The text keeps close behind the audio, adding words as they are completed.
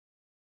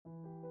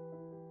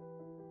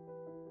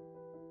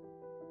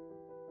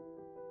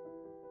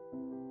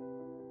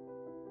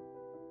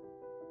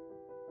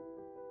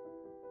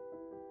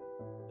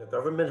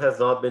government has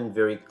not been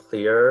very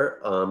clear,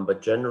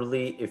 but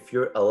generally, if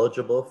you're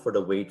eligible for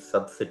the wage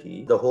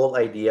subsidy, the whole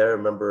idea,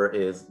 remember,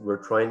 is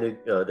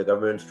the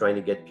government's trying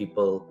to get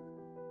people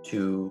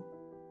to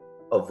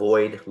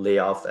avoid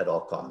layoffs at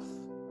all costs.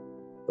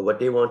 So what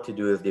they want to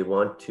do is they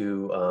want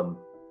to,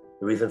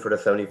 the reason for the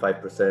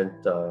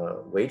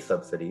 75% wage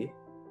subsidy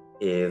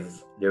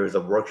is there is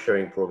a work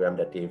sharing program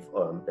that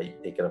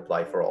they can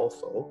apply for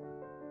also.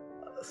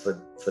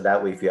 So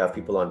that way, if you have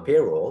people on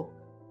payroll,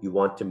 you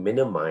want to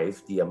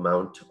minimize the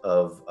amount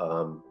of,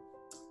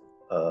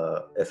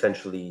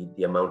 essentially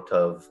the amount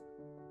of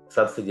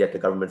subsidy that the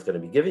government's going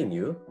to be giving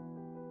you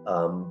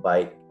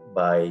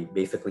by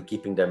basically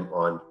keeping them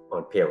on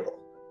payroll.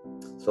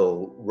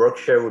 So work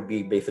share would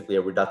be basically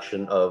a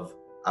reduction of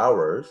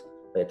hours,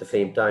 but at the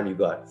same time, you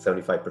got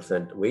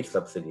 75% wage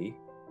subsidy,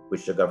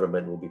 which the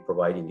government will be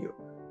providing you.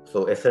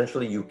 So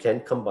essentially, you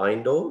can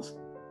combine those.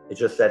 It's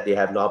just that they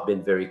have not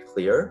been very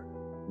clear.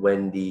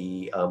 When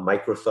the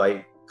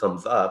microsite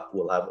comes up,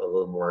 we'll have a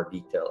little more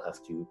detail as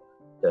to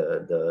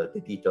the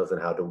details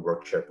and how the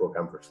work share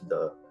program versus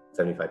the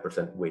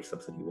 75% wage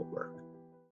subsidy will work.